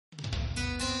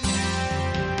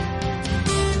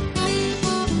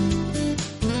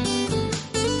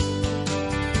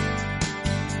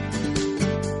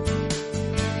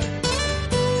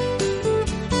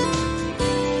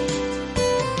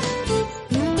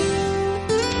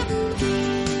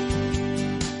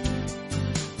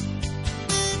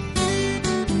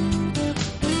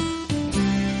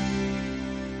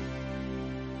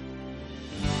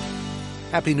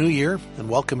Happy New Year and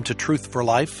welcome to Truth for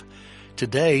Life.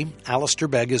 Today, Alistair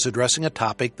Begg is addressing a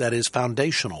topic that is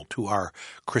foundational to our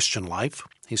Christian life.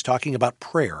 He's talking about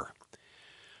prayer.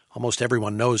 Almost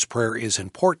everyone knows prayer is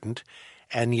important,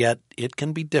 and yet it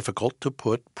can be difficult to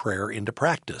put prayer into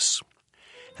practice.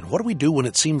 And what do we do when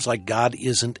it seems like God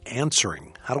isn't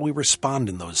answering? How do we respond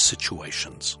in those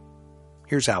situations?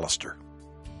 Here's Alistair.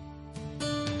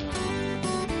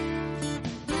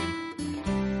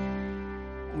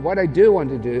 What I do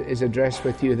want to do is address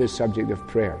with you the subject of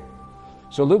prayer.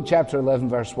 So Luke chapter 11,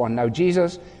 verse 1. Now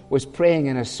Jesus was praying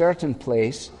in a certain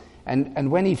place,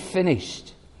 and when he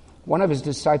finished, one of his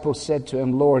disciples said to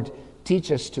him, Lord,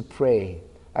 teach us to pray,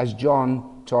 as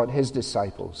John taught his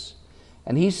disciples.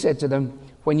 And he said to them,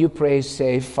 when you pray,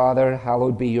 say, Father,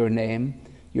 hallowed be your name,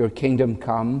 your kingdom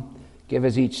come, give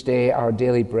us each day our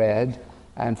daily bread,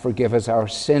 and forgive us our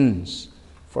sins,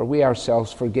 for we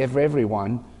ourselves forgive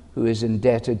everyone who is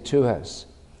indebted to us,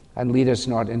 and lead us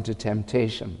not into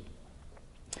temptation.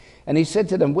 And he said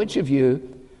to them, which of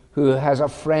you who has a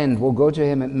friend will go to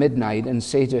him at midnight and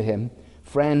say to him,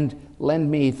 Friend,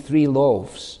 lend me 3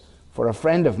 loaves, for a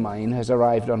friend of mine has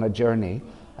arrived on a journey,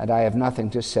 and I have nothing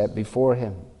to set before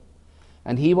him.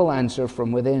 And he will answer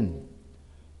from within,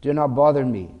 Do not bother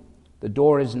me. The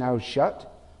door is now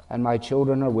shut, and my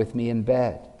children are with me in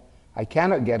bed. I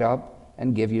cannot get up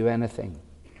and give you anything.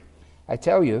 I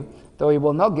tell you, though he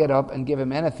will not get up and give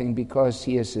him anything because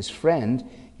he is his friend,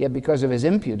 yet because of his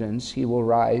impudence he will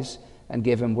rise and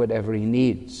give him whatever he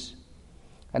needs.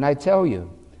 And I tell you,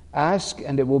 ask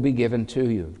and it will be given to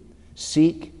you.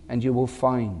 Seek and you will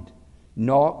find.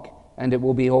 Knock and it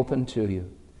will be opened to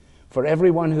you. For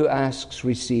everyone who asks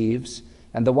receives,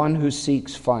 and the one who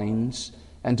seeks finds,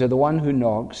 and to the one who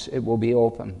knocks it will be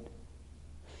opened.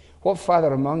 What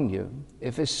father among you,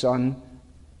 if his son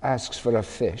asks for a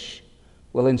fish,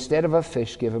 will instead of a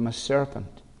fish give him a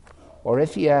serpent? Or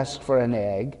if he asks for an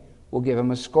egg, will give him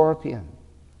a scorpion?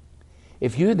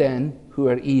 If you then, who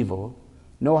are evil,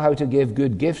 know how to give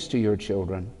good gifts to your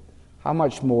children, how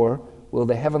much more will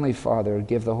the Heavenly Father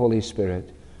give the Holy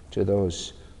Spirit to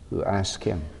those who ask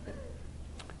him?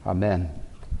 Amen.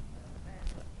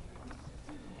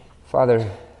 Father,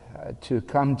 to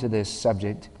come to this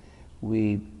subject,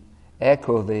 we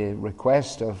echo the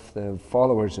request of the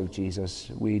followers of Jesus.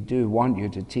 We do want you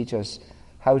to teach us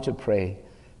how to pray,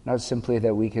 not simply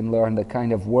that we can learn the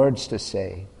kind of words to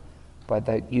say, but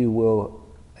that you will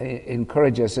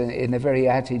encourage us in the very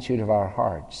attitude of our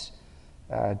hearts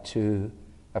to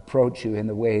approach you in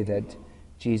the way that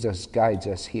Jesus guides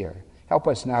us here. Help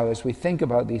us now as we think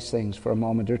about these things for a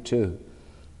moment or two,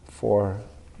 for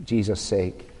Jesus'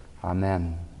 sake.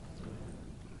 Amen.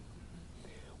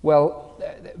 Well,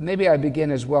 maybe I begin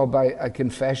as well by a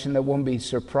confession that won't be a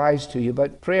surprise to you,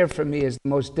 but prayer for me is the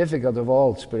most difficult of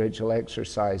all spiritual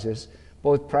exercises,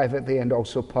 both privately and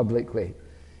also publicly.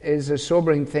 It is a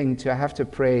sobering thing to have to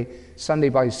pray Sunday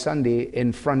by Sunday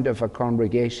in front of a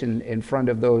congregation, in front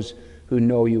of those who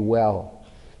know you well.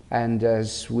 And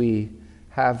as we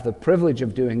have the privilege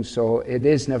of doing so, it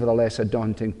is nevertheless a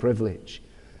daunting privilege.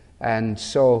 And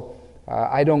so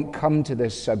I don't come to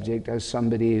this subject as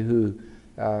somebody who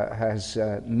has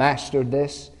mastered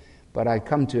this, but I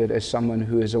come to it as someone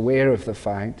who is aware of the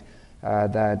fact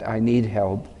that I need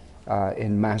help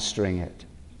in mastering it.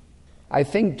 I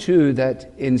think too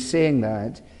that in saying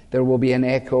that, there will be an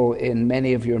echo in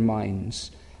many of your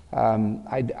minds.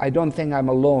 I don't think I'm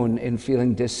alone in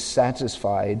feeling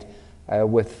dissatisfied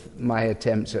with my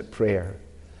attempts at prayer.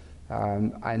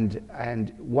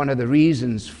 And one of the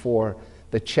reasons for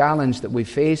the challenge that we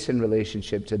face in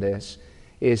relationship to this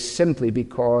is simply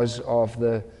because of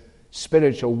the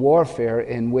spiritual warfare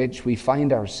in which we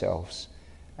find ourselves.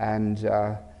 And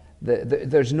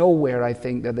there's nowhere, I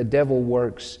think, that the devil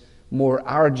works more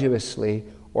arduously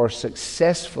or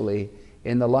successfully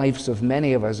in the lives of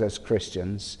many of us as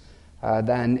Christians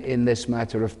than in this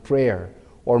matter of prayer,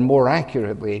 or more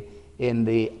accurately, in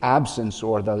the absence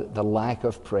or the lack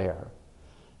of prayer.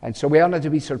 And so we ought not to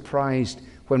be surprised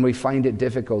when we find it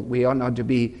difficult. We ought not to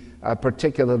be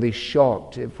particularly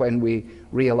shocked when we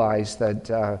realize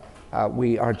that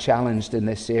we are challenged in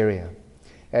this area.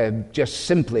 Just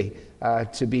simply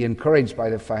to be encouraged by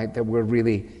the fact that we're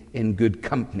really in good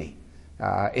company,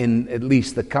 in at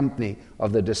least the company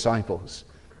of the disciples.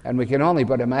 And we can only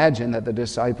but imagine that the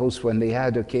disciples, when they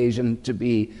had occasion to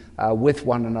be with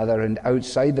one another and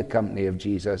outside the company of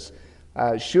Jesus,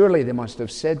 surely they must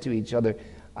have said to each other,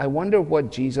 I wonder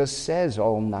what Jesus says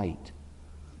all night.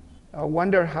 I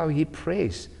wonder how he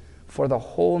prays for the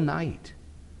whole night.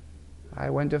 I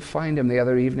went to find him the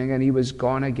other evening and he was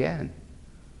gone again.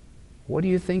 What do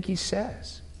you think he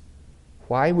says?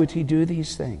 Why would he do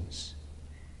these things?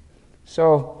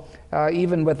 So,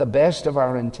 even with the best of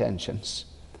our intentions,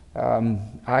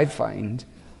 I find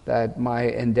that my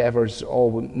endeavors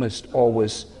must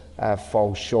always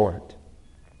fall short.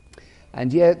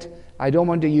 And yet, I don't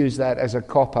want to use that as a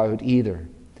cop-out either.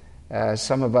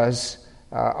 Some of us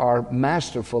are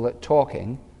masterful at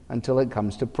talking until it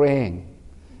comes to praying.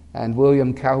 And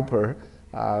William Cowper,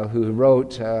 who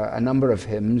wrote a number of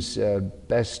hymns,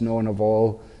 best known of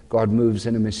all, God Moves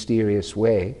in a Mysterious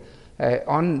Way,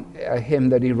 on a hymn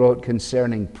that he wrote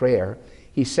concerning prayer,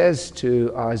 he says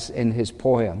to us in his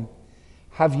poem,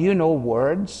 "Have you no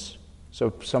words?"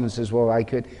 So someone says, "Well,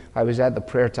 I was at the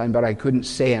prayer time, but I couldn't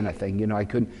say anything. I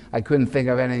couldn't think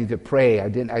of anything to pray. I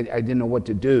didn't know what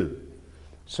to do."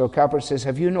 So Cowper says,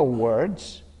 "Have you no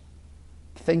words?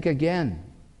 Think again.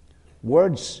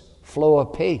 Words flow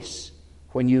apace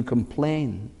when you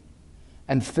complain,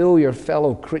 and fill your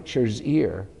fellow creature's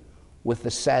ear with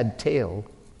the sad tale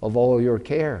of all your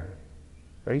care."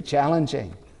 Very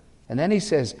challenging. And then he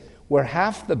says, "Were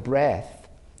half the breath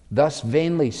thus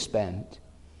vainly spent,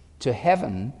 to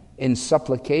heaven in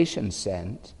supplication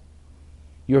sent,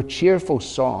 your cheerful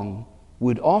song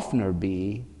would oftener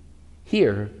be,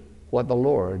 hear what the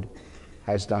Lord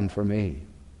has done for me."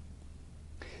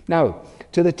 Now,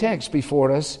 to the text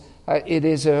before us, it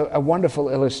is a wonderful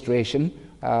illustration.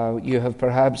 You have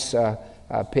perhaps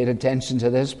paid attention to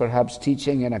this, perhaps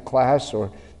teaching in a class or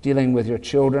dealing with your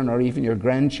children or even your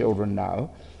grandchildren now.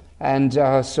 And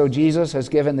so Jesus has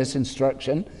given this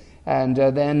instruction, and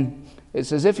then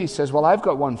it's as if he says, "Well, I've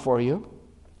got one for you."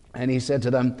 And he said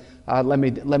to them, let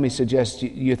me suggest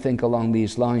you think along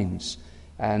these lines.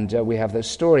 And we have the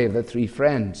story of the three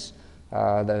friends.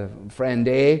 The friend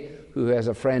A, who has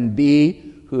a friend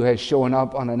B, who has shown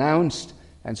up unannounced.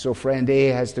 And so friend A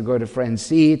has to go to friend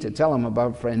C to tell him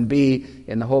about friend B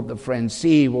in the hope that friend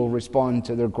C will respond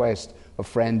to the request of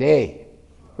friend A,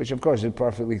 which of course is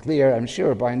perfectly clear, I'm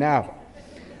sure, by now.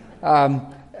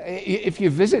 If you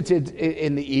visited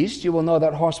in the East, you will know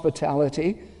that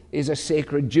hospitality is a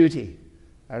sacred duty.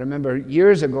 I remember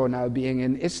years ago now being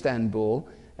in Istanbul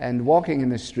and walking in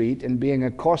the street and being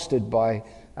accosted by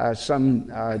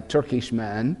some Turkish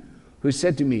man who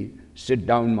said to me, "Sit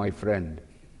down, my friend."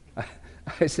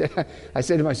 I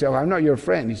said to myself, "I'm not your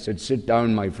friend." He said, "Sit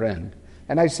down, my friend."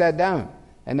 And I sat down.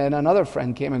 And then another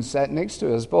friend came and sat next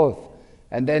to us both.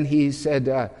 And then he said,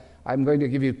 "I'm going to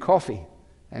give you coffee."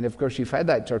 And of course, you've had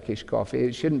that Turkish coffee.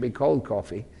 It shouldn't be called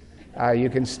coffee. You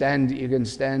can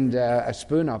stand a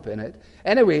spoon up in it.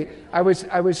 Anyway, I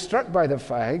was struck by the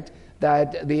fact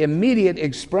that the immediate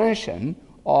expression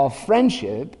of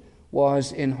friendship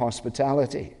was in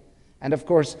hospitality. And of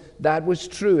course, that was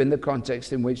true in the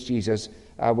context in which Jesus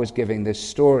was giving this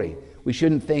story. We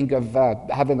shouldn't think of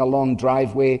having a long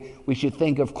driveway. We should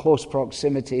think of close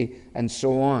proximity and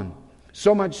so on.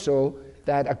 So much so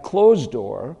that a closed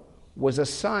door was a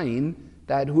sign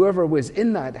that whoever was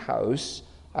in that house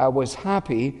was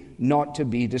happy not to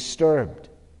be disturbed.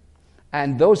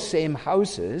 And those same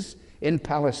houses in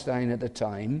Palestine at the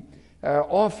time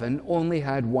often only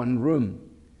had one room.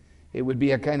 It would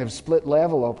be a kind of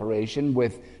split-level operation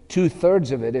with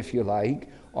 2/3 of it, if you like,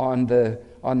 on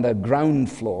the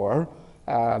ground floor,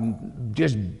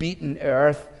 just beaten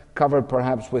earth, covered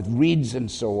perhaps with reeds and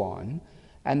so on,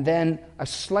 and then a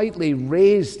slightly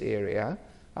raised area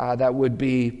that would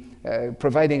be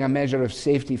providing a measure of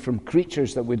safety from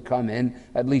creatures that would come in,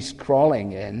 at least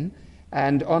crawling in.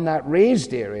 And on that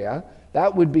raised area,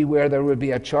 that would be where there would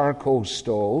be a charcoal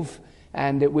stove,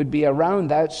 and it would be around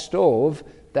that stove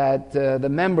that the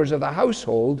members of the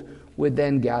household would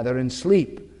then gather and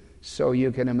sleep. So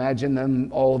you can imagine them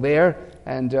all there,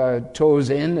 and toes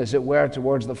in, as it were,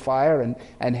 towards the fire,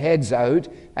 and heads out.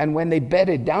 And when they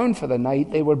bedded down for the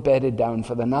night, they were bedded down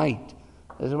for the night.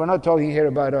 We're not talking here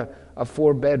about a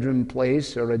 4-bedroom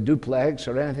place or a duplex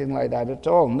or anything like that at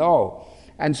all, no.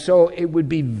 And so it would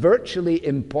be virtually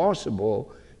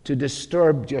impossible to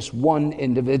disturb just one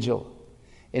individual.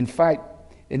 In fact,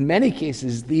 in many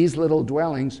cases, these little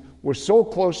dwellings were so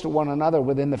close to one another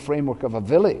within the framework of a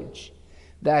village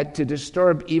that to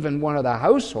disturb even one of the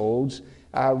households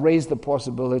raised the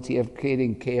possibility of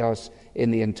creating chaos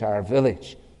in the entire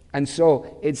village. And so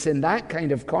it's in that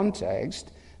kind of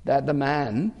context that the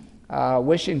man,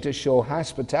 wishing to show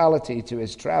hospitality to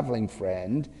his traveling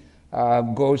friend,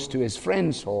 goes to his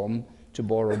friend's home to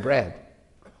borrow bread.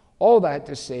 All that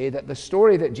to say that the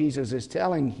story that Jesus is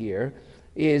telling here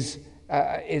is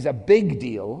a big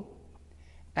deal,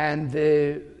 and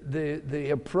the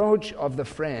approach of the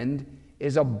friend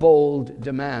is a bold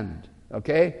demand,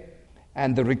 okay?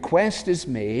 And the request is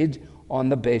made on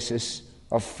the basis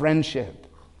of friendship.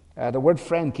 The word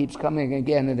friend keeps coming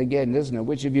again and again, doesn't it?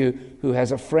 Which of you who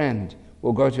has a friend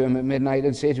will go to him at midnight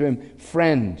and say to him,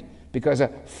 friend, because a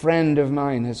friend of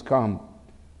mine has come,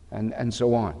 and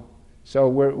so on.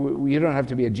 So you don't have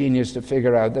to be a genius to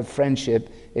figure out that friendship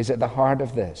is at the heart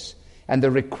of this. And the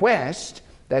request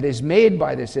that is made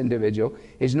by this individual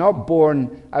is not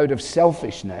born out of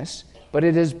selfishness, but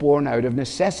it is born out of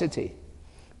necessity.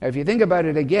 Now, if you think about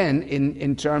it again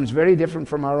in terms very different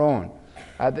from our own,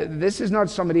 this is not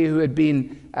somebody who had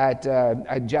been at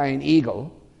Giant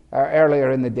Eagle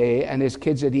earlier in the day and his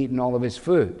kids had eaten all of his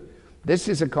food. This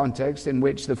is a context in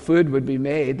which the food would be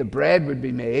made, the bread would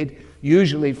be made,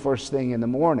 usually first thing in the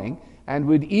morning, and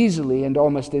would easily and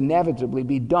almost inevitably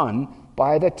be done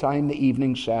by the time the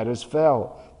evening shadows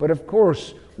fell. But of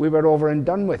course, we were over and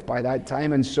done with by that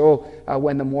time, and so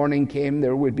when the morning came,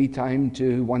 there would be time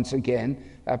to once again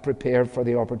prepare for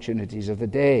the opportunities of the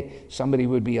day. Somebody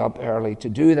would be up early to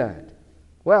do that.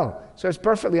 Well, so it's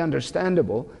perfectly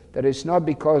understandable that it's not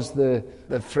because the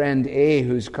friend A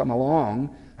who's come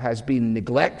along has been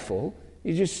neglectful.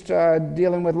 He's just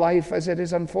dealing with life as it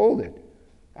is unfolded.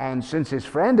 And since his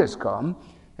friend has come,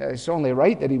 it's only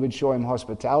right that he would show him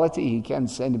hospitality. He can't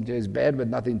send him to his bed with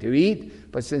nothing to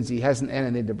eat, but since he hasn't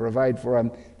anything to provide for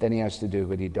him, then he has to do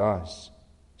what he does.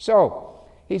 So,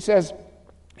 he says,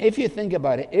 if you think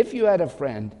about it, if you had a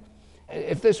friend,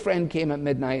 if this friend came at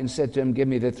midnight and said to him, give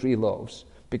me the 3 loaves,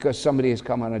 because somebody has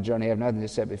come on a journey, I have nothing to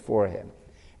set before him.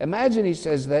 Imagine he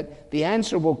says that the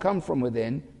answer will come from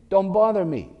within, don't bother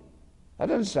me. That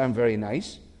doesn't sound very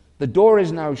nice. The door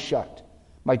is now shut.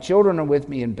 My children are with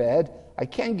me in bed. I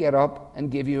can't get up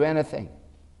and give you anything.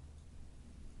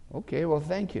 Okay, well,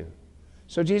 thank you.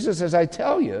 So Jesus says, I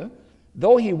tell you,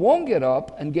 though he won't get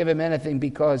up and give him anything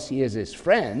because he is his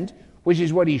friend, which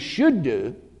is what he should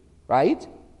do, right?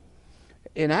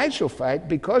 In actual fact,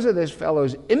 because of this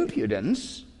fellow's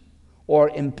impudence or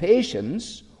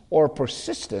impatience or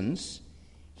persistence,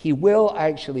 he will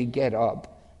actually get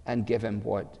up and give him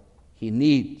what he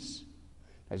needs.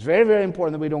 It's very, very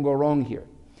important that we don't go wrong here,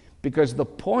 because the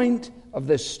point of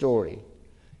this story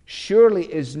surely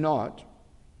is not,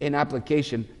 in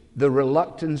application, the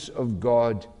reluctance of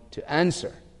God to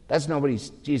answer. That's not what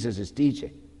Jesus is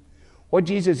teaching. What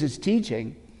Jesus is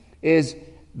teaching is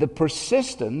the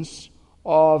persistence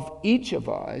of each of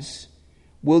us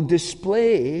will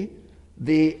display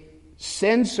the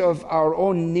sense of our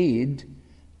own need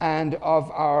and of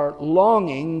our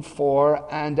longing for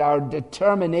and our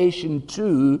determination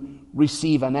to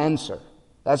receive an answer.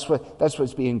 That's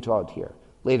what's being taught here.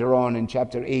 Later on in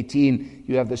chapter 18,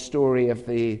 you have the story of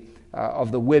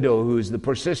the widow who's the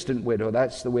persistent widow.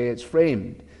 That's the way it's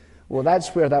framed. Well, that's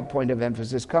where that point of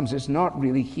emphasis comes. It's not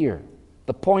really here.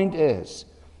 The point is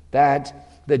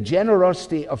that the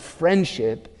generosity of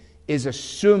friendship is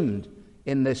assumed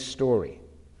in this story.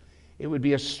 It would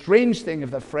be a strange thing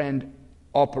if the friend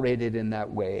operated in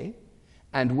that way,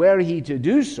 and were he to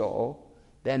do so,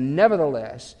 then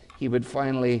nevertheless he would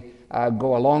finally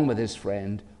go along with his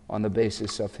friend on the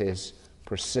basis of his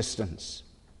persistence.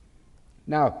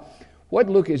 Now, what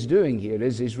Luke is doing here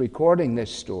is he's recording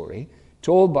this story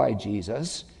told by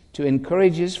Jesus to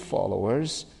encourage his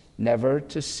followers never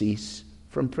to cease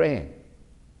from praying.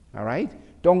 All right?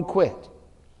 Don't quit.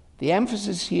 The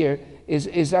emphasis here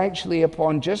is actually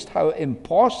upon just how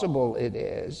impossible it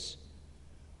is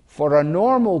for a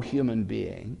normal human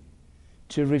being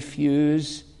to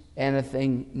refuse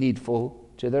anything needful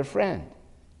to their friend.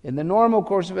 In the normal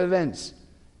course of events,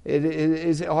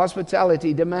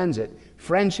 hospitality demands it.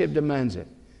 Friendship demands it.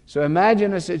 So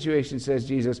imagine a situation, says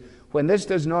Jesus, when this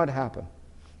does not happen,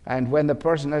 and when the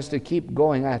person has to keep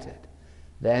going at it,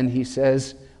 then he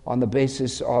says, on the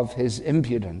basis of his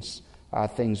impudence,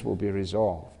 things will be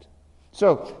resolved.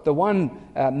 So the one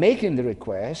making the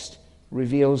request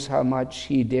reveals how much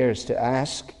he dares to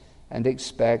ask and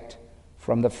expect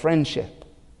from the friendship.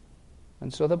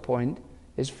 And so the point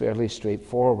is fairly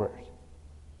straightforward.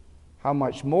 How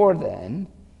much more then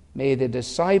may the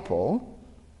disciple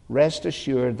rest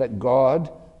assured that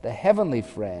God, the heavenly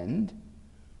friend,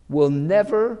 will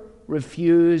never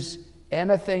refuse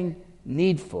anything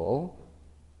needful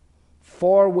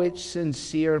for which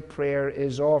sincere prayer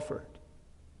is offered.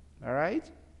 All right?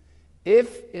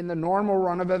 If in the normal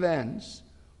run of events,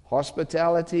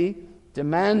 hospitality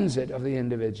demands it of the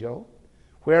individual,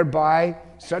 whereby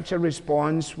such a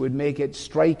response would make it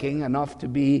striking enough to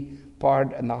be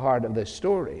part and the heart of this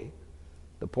story,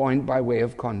 the point by way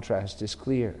of contrast is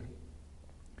clear.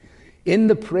 In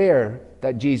the prayer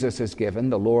that Jesus has given,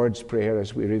 the Lord's Prayer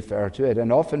as we refer to it,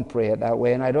 and often pray it that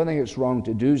way, and I don't think it's wrong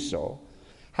to do so,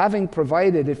 having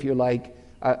provided, if you like,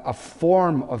 a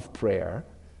form of prayer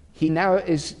he now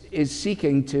is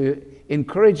seeking to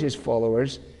encourage his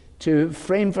followers to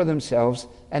frame for themselves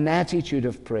an attitude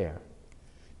of prayer,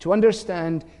 to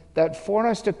understand that for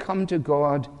us to come to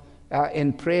God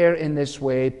in prayer in this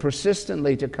way,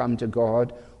 persistently to come to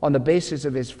God on the basis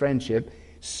of his friendship,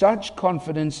 such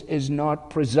confidence is not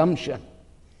presumption.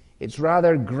 It's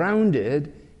rather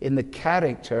grounded in the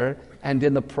character and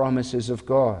in the promises of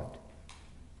God.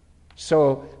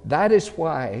 So that is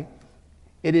why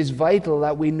it is vital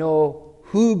that we know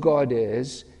who God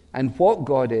is and what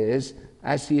God is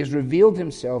as he has revealed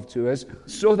himself to us,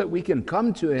 so that we can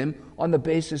come to him on the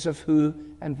basis of who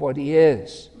and what he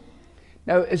is.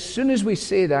 Now, as soon as we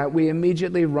say that, we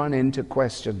immediately run into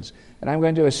questions. And I'm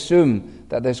going to assume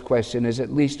that this question is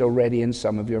at least already in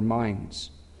some of your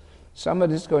minds. Someone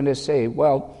is going to say,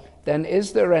 well, then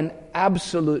is there an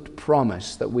absolute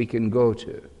promise that we can go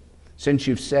to? Since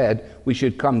you've said we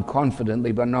should come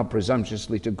confidently but not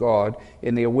presumptuously to God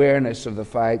in the awareness of the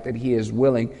fact that he is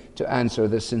willing to answer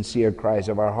the sincere cries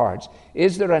of our hearts.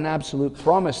 Is there an absolute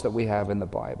promise that we have in the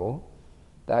Bible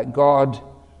that God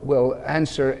will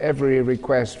answer every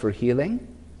request for healing,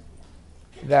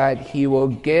 that he will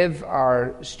give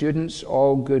our students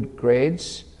all good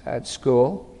grades at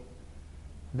school,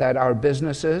 that our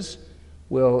businesses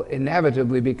will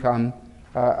inevitably become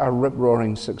a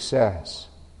rip-roaring success?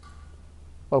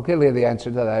 Well, clearly the answer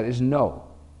to that is no.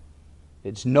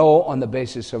 It's no on the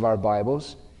basis of our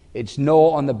Bibles. It's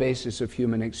no on the basis of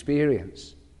human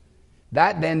experience.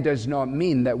 That then does not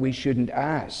mean that we shouldn't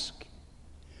ask,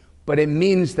 but it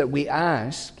means that we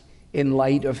ask in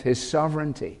light of his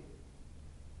sovereignty.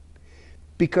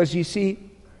 Because you see,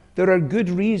 there are good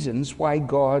reasons why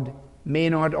God may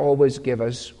not always give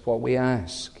us what we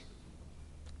ask.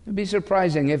 It would be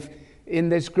surprising if in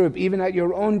this group, even at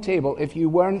your own table, if you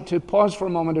weren't to pause for a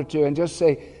moment or two and just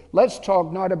say, let's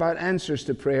talk not about answers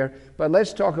to prayer, but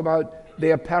let's talk about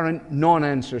the apparent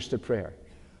non-answers to prayer.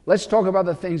 Let's talk about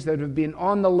the things that have been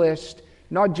on the list,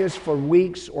 not just for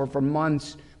weeks or for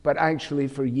months, but actually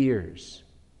for years.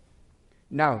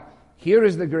 Now, here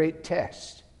is the great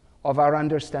test of our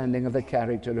understanding of the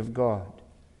character of God.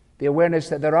 The awareness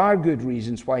that there are good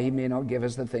reasons why he may not give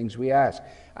us the things we ask.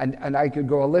 And I could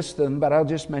go list them, but I'll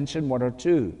just mention one or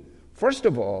two. First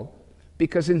of all,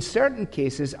 because in certain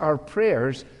cases our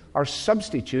prayers are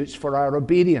substitutes for our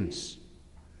obedience.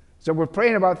 So we're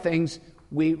praying about things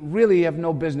we really have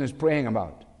no business praying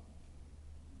about.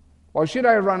 Or should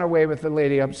I run away with the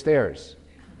lady upstairs?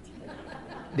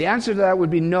 The answer to that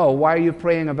would be no. Why are you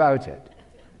praying about it?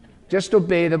 Just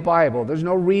obey the Bible. There's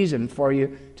no reason for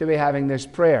you to be having this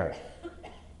prayer.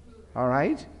 All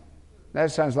right?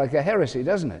 That sounds like a heresy,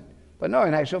 doesn't it? But no,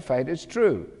 in actual fact, it's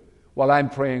true. Well, I'm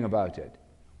praying about it.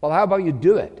 Well, how about you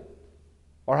do it?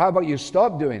 Or how about you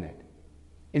stop doing it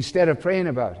instead of praying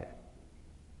about it?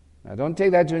 Now, don't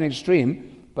take that to an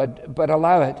extreme, but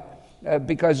allow it,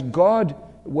 because God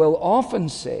will often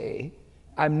say,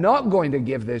 I'm not going to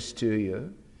give this to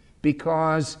you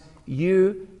because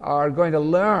you are going to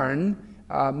learn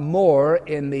more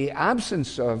in the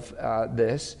absence of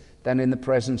this than in the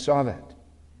presence of it.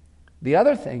 The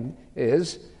other thing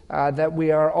is that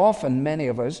we are often, many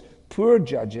of us, poor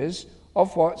judges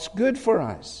of what's good for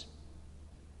us.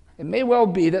 It may well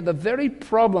be that the very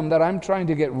problem that I'm trying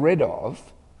to get rid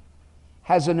of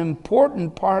has an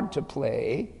important part to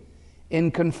play in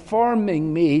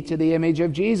conforming me to the image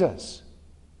of Jesus.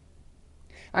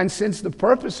 And since the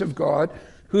purpose of God,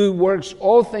 who works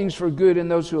all things for good in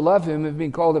those who love him, have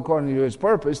been called according to his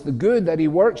purpose, the good that he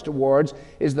works towards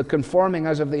is the conforming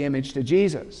us of the image to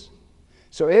Jesus.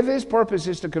 So if his purpose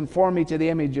is to conform me to the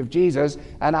image of Jesus,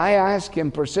 and I ask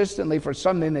him persistently for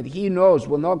something that he knows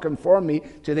will not conform me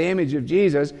to the image of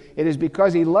Jesus, it is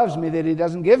because he loves me that he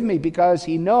doesn't give me, because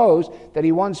he knows that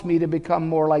he wants me to become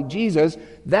more like Jesus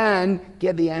than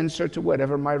get the answer to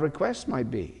whatever my request might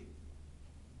be.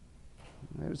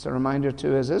 It's a reminder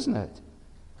to us, isn't it?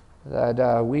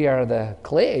 That we are the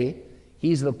clay,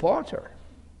 he's the potter.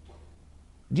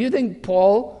 Do you think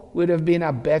Paul would have been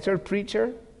a better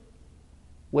preacher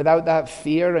without that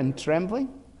fear and trembling?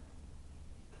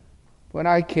 When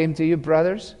I came to you,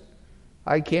 brothers,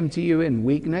 I came to you in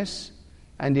weakness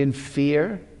and in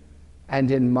fear and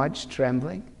in much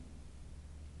trembling.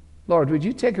 Lord, would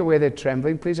you take away the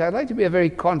trembling, please? I'd like to be a very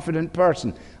confident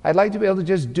person. I'd like to be able to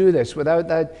just do this without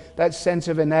that sense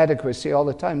of inadequacy all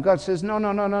the time. God says,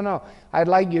 no. I'd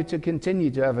like you to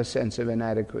continue to have a sense of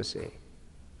inadequacy.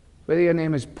 Whether your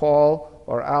name is Paul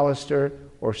or Alistair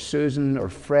or Susan or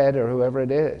Fred or whoever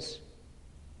it is.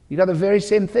 You got the very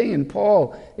same thing in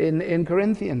Paul in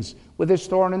Corinthians with his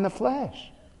thorn in the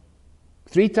flesh.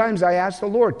 3 times I asked the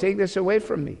Lord, take this away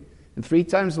from me. And 3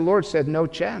 times the Lord said, no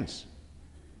chance.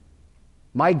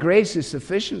 My grace is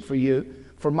sufficient for you,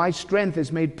 for my strength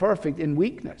is made perfect in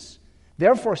weakness.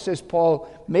 Therefore, says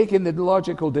Paul, making the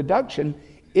logical deduction,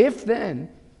 if then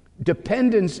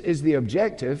dependence is the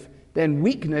objective, then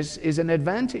weakness is an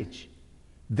advantage.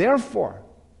 Therefore,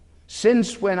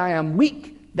 since when I am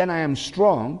weak, then I am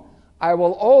strong, I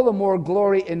will all the more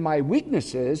glory in my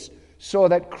weaknesses, so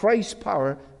that Christ's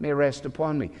power may rest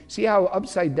upon me. See how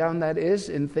upside down that is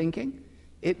in thinking?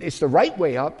 It's the right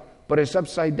way up, but it's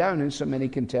upside down in so many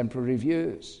contemporary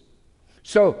views.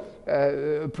 So,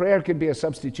 prayer can be a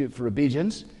substitute for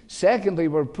obedience. Secondly,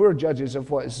 we're poor judges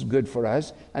of what is good for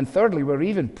us. And thirdly, we're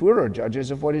even poorer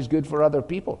judges of what is good for other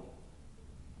people.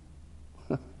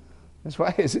 That's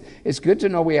why it's good to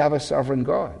know we have a sovereign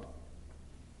God.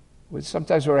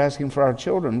 Sometimes we're asking for our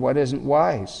children what isn't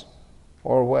wise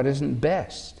or what isn't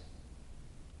best.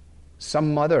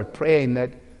 Some mother praying that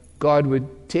God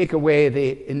would take away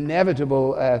the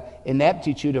inevitable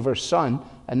ineptitude of her son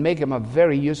and make him a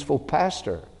very useful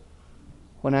pastor,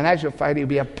 when in actual fact he'd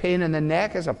be a pain in the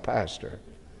neck as a pastor.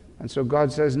 And so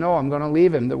God says, no, I'm going to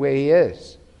leave him the way he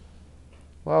is.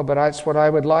 Well, but that's what I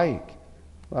would like.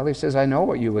 Well, he says, I know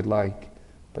what you would like,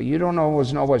 but you don't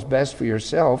always know what's best for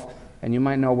yourself, and you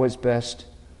might know what's best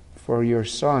for your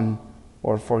son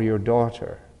or for your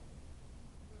daughter.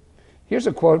 Here's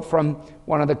a quote from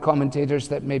one of the commentators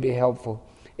that may be helpful.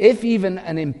 If even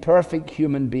an imperfect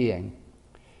human being,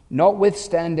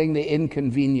 notwithstanding the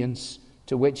inconvenience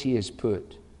to which he is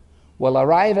put, will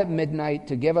arrive at midnight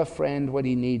to give a friend what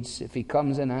he needs if he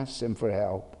comes and asks him for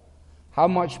help, how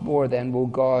much more then will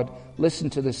God listen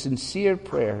to the sincere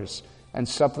prayers and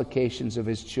supplications of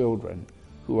his children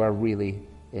who are really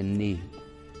in need?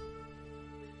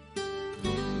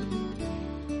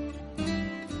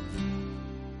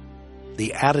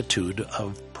 The attitude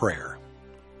of prayer.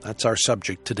 That's our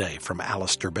subject today from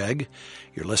Alistair Begg.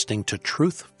 You're listening to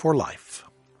Truth for Life.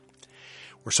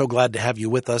 We're so glad to have you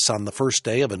with us on the first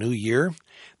day of a new year.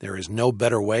 There is no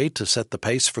better way to set the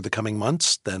pace for the coming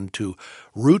months than to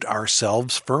root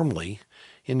ourselves firmly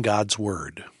in God's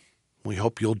Word. We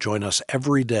hope you'll join us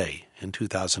every day in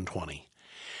 2020.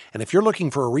 And if you're looking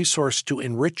for a resource to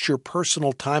enrich your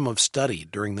personal time of study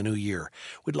during the new year,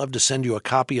 we'd love to send you a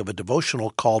copy of a devotional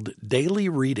called Daily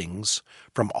Readings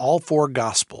from All Four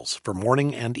Gospels for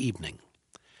morning and evening.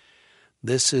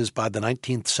 This is by the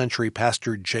 19th century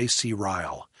pastor J.C.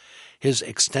 Ryle. His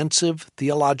extensive,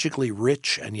 theologically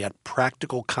rich and yet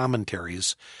practical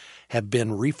commentaries have been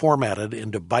reformatted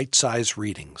into bite-sized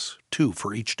readings, 2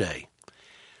 for each day.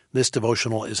 This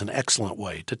devotional is an excellent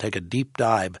way to take a deep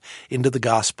dive into the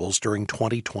Gospels during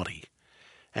 2020.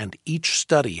 And each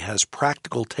study has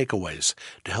practical takeaways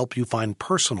to help you find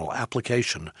personal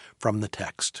application from the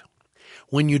text.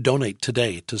 When you donate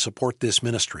today to support this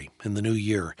ministry in the new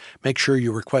year, make sure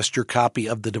you request your copy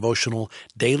of the devotional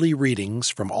Daily Readings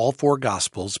from All Four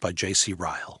Gospels by J.C.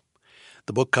 Ryle.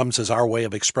 The book comes as our way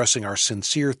of expressing our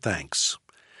sincere thanks,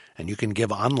 and you can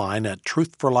give online at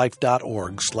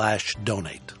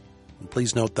truthforlife.org/donate. And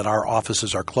please note that our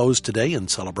offices are closed today in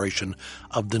celebration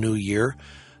of the new year,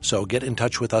 so get in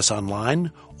touch with us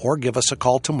online or give us a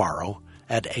call tomorrow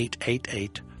at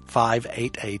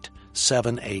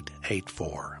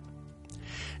 888-588-7884.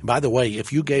 And by the way,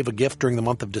 if you gave a gift during the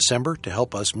month of December to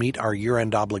help us meet our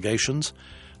year-end obligations,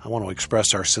 I want to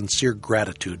express our sincere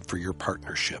gratitude for your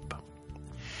partnership.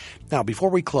 Now, before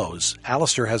we close,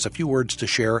 Alistair has a few words to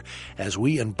share as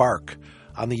we embark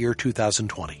on the year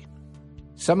 2020.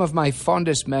 Some of my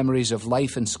fondest memories of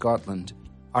life in Scotland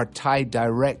are tied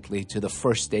directly to the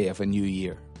first day of a new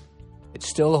year. It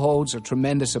still holds a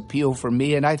tremendous appeal for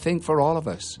me, and I think for all of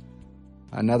us.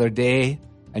 Another day,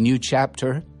 a new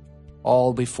chapter,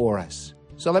 all before us.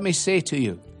 So let me say to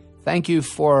you, thank you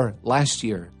for last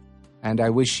year, and I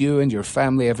wish you and your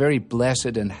family a very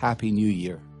blessed and happy new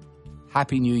year.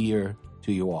 Happy New Year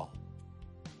to you all.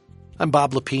 I'm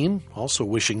Bob Lepine, also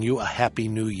wishing you a happy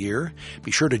new year.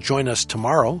 Be sure to join us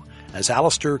tomorrow as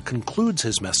Alistair concludes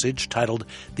his message titled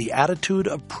The Attitude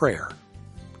of Prayer.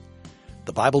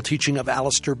 The Bible teaching of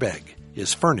Alistair Begg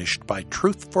is furnished by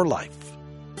Truth for Life,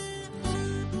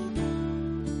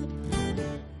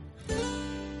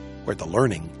 where the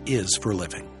learning is for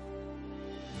living.